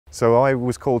So I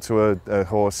was called to a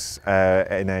horse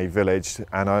in a village,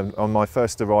 and on my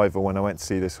first arrival when I went to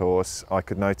see this horse, I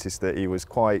could notice that he was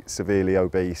quite severely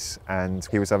obese and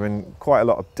he was having quite a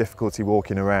lot of difficulty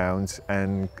walking around,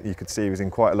 and you could see he was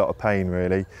in quite a lot of pain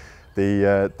really.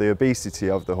 The obesity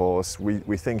of the horse,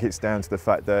 we think it's down to the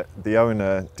fact that the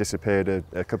owner disappeared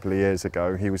a couple of years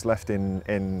ago. He was left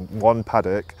in one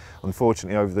paddock.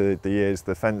 Unfortunately, over the years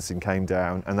the fencing came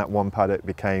down and that one paddock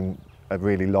became a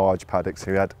really large paddock,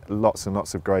 so he had lots and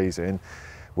lots of grazing,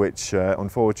 which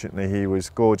unfortunately he was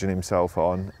gorging himself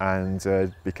on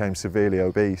and became severely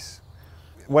obese.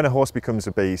 When a horse becomes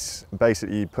obese,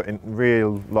 basically you put in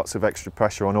lots of extra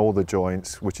pressure on all the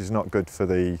joints, which is not good for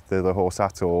the horse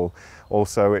at all.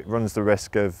 Also, it runs the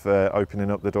risk of opening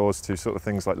up the doors to sort of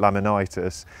things like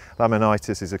laminitis.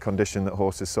 Laminitis is a condition that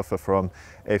horses suffer from.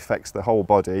 It affects the whole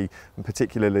body, and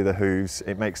particularly the hooves.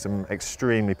 It makes them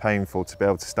extremely painful to be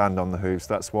able to stand on the hooves.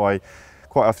 That's why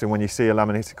quite often when you see a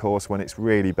laminitic horse, when it's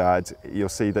really bad, you'll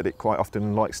see that it quite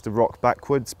often likes to rock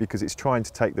backwards because it's trying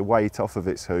to take the weight off of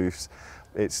its hoofs.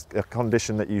 It's a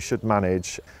condition that you should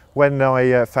manage. When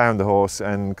I found the horse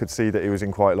and could see that he was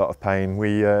in quite a lot of pain,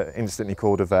 we instantly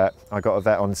called a vet. I got a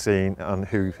vet on scene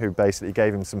who basically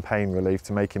gave him some pain relief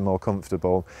to make him more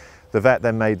comfortable. The vet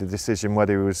then made the decision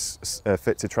whether he was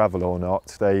fit to travel or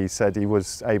not. They said he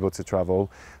was able to travel,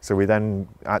 so we then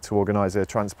had to organise a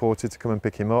transporter to come and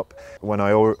pick him up. When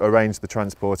I arranged the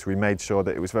transporter, we made sure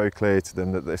that it was very clear to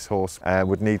them that this horse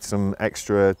would need some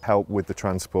extra help with the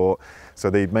transport. So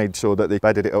they made sure that they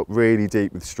bedded it up really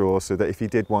deep with straw so that if he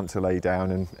did want to lay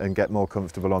down and get more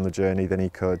comfortable on the journey, then he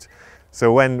could.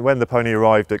 So when the pony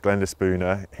arrived at Glenda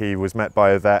Spooner, he was met by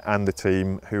a vet and the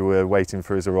team who were waiting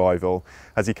for his arrival.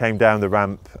 As he came down the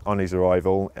ramp on his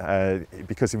arrival,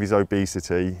 because of his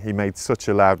obesity, he made such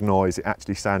a loud noise it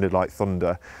actually sounded like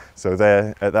thunder. So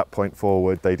there, at that point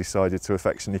forward, they decided to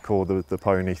affectionately call the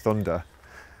pony Thunder.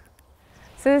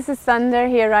 So this is Thunder.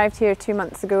 He arrived here 2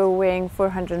 months ago weighing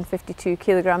 452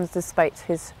 kilograms despite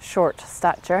his short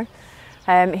stature.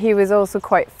 He was also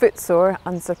quite footsore,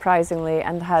 unsurprisingly,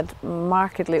 and had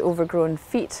markedly overgrown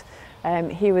feet.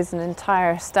 He was an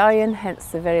entire stallion, hence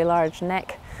the very large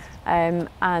neck,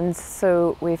 and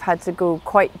so we've had to go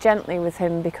quite gently with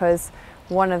him because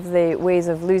one of the ways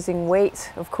of losing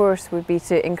weight, of course, would be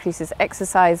to increase his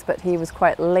exercise, but he was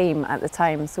quite lame at the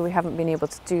time, so we haven't been able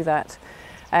to do that.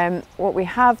 What we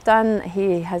have done,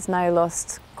 he has now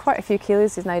lost quite a few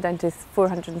kilos. He's now down to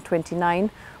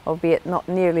 429, albeit not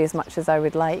nearly as much as I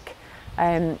would like.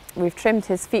 We've trimmed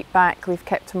his feet back, we've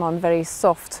kept him on very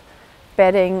soft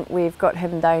bedding, we've got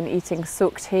him down eating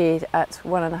soaked hay at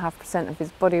 1.5% of his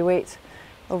body weight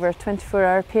over a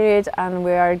 24-hour period, and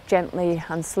we are gently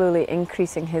and slowly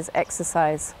increasing his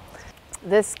exercise.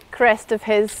 This crest of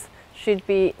his should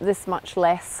be this much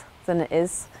less than it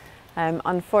is.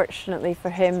 Unfortunately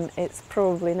for him, it's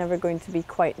probably never going to be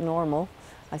quite normal.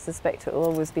 I suspect it will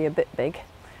always be a bit big.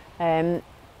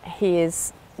 He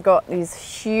has got these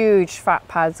huge fat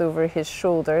pads over his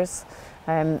shoulders,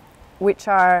 which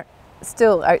are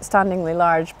still outstandingly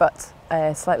large, but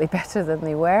slightly better than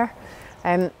they were.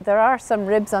 There are some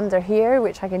ribs under here,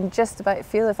 which I can just about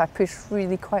feel if I push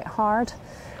really quite hard.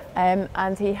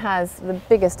 And he has the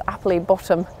biggest appley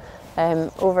bottom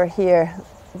over here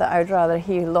that I'd rather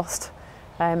he lost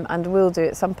and will do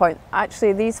at some point.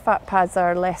 Actually, these fat pads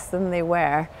are less than they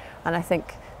were, and I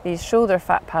think these shoulder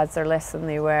fat pads are less than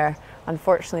they were.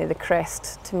 Unfortunately, the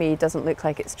crest to me doesn't look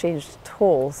like it's changed at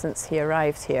all since he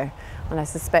arrived here, and I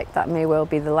suspect that may well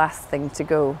be the last thing to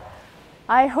go.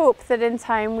 I hope that in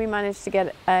time we manage to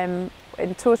get in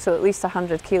total at least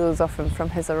 100 kilos off him from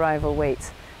his arrival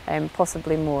weight,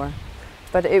 possibly more,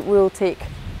 but it will take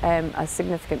a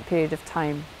significant period of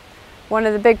time. One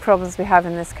of the big problems we have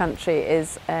in this country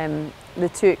is the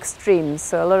two extremes.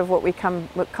 So a lot of what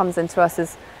comes into us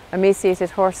is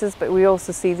emaciated horses, but we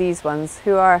also see these ones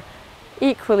who are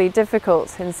equally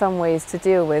difficult in some ways to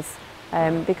deal with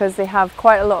because they have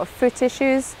quite a lot of foot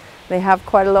issues, they have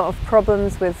quite a lot of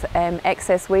problems with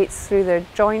excess weights through their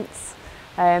joints,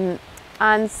 and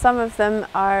some of them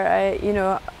are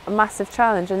a massive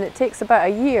challenge, and it takes about a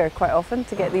year quite often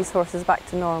to get these horses back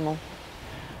to normal.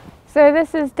 So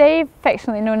this is Dave,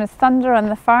 affectionately known as Thunder on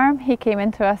the farm. He came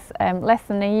into us less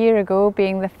than a year ago,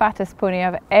 being the fattest pony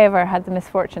I've ever had the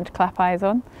misfortune to clap eyes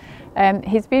on.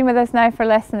 He's been with us now for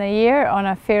less than a year on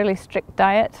a fairly strict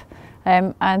diet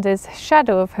and is a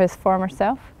shadow of his former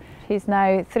self. He's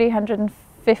now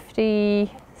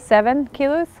 357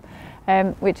 kilos,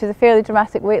 which is a fairly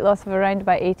dramatic weight loss of around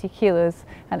about 80 kilos.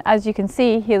 And as you can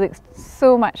see, he looks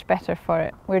so much better for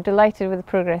it. We're delighted with the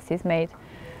progress he's made.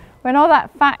 When all that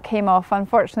fat came off,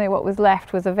 unfortunately what was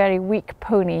left was a very weak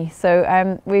pony.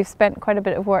 So we've spent quite a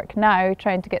bit of work now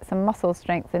trying to get some muscle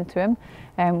strength into him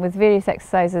with various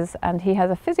exercises, and he has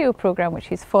a physio program which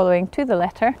he's following to the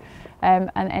letter,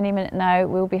 and any minute now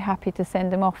we'll be happy to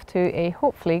send him off to a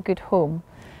hopefully good home.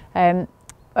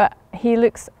 But he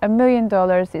looks $1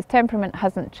 million, his temperament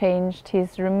hasn't changed,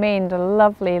 he's remained a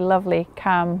lovely, lovely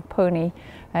calm pony,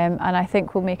 and I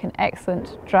think will make an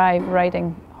excellent drive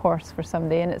riding horse for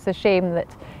somebody, and it's a shame that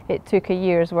it took a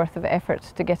year's worth of effort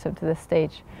to get him to this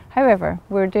stage. However,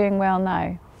 we're doing well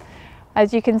now.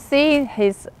 As you can see,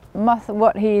 his muscle,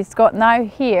 what he's got now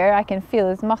here, I can feel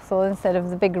his muscle instead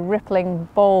of the big rippling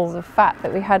balls of fat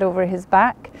that we had over his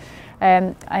back.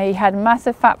 I had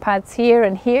massive fat pads here,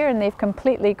 and they've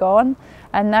completely gone,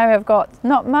 and now I've got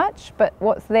not much, but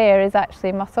what's there is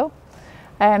actually muscle.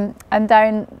 And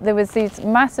down there was these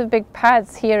massive big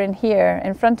pads here and here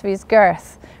in front of his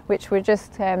girth, which were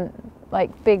just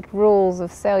like big rolls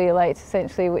of cellulite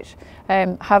essentially, which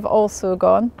have also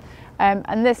gone.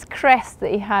 And this crest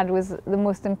that he had was the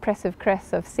most impressive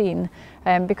crest I've seen,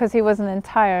 because he was an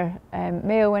entire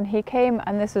male when he came,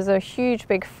 and this was a huge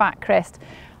big fat crest.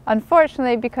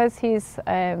 Unfortunately, because he's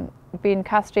been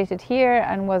castrated here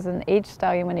and was an age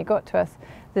stallion when he got to us,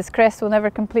 this crest will never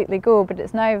completely go, but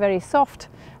it's now very soft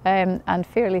and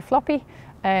fairly floppy,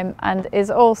 and is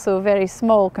also very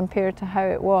small compared to how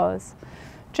it was.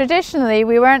 Traditionally,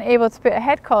 we weren't able to put a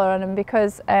head collar on him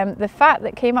because the fat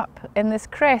that came up in this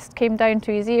crest came down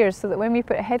to his ears, so that when we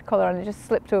put a head collar on, it just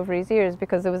slipped over his ears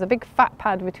because there was a big fat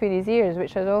pad between his ears,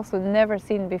 which I'd also never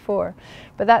seen before.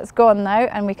 But that's gone now,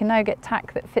 and we can now get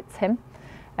tack that fits him.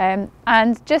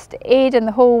 And just to aid in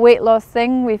the whole weight loss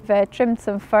thing, we've trimmed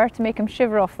some fur to make him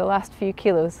shiver off the last few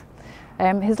kilos.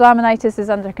 His laminitis is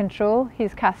under control,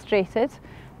 he's castrated,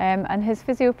 and his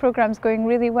physio program's going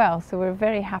really well, so we're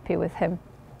very happy with him.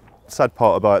 Sad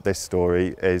part about this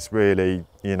story is really,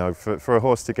 you know, for a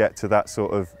horse to get to that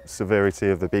sort of severity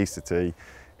of obesity,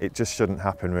 it just shouldn't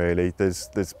happen really. There's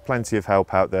plenty of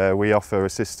help out there. We offer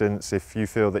assistance if you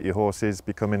feel that your horse is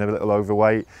becoming a little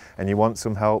overweight and you want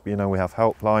some help. You know, we have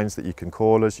helplines that you can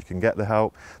call us, you can get the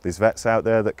help. There's vets out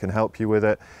there that can help you with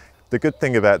it. The good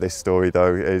thing about this story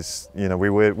though is, you know,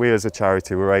 we as a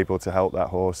charity were able to help that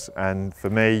horse, and for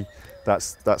me,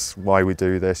 that's why we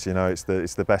do this. You know, it's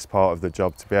the best part of the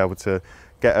job, to be able to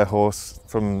get a horse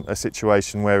from a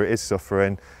situation where it is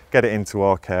suffering, get it into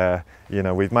our care. You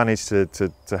know, we've managed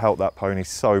to help that pony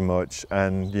so much,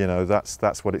 and you know,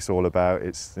 that's what it's all about.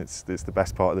 It's the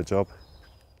best part of the job.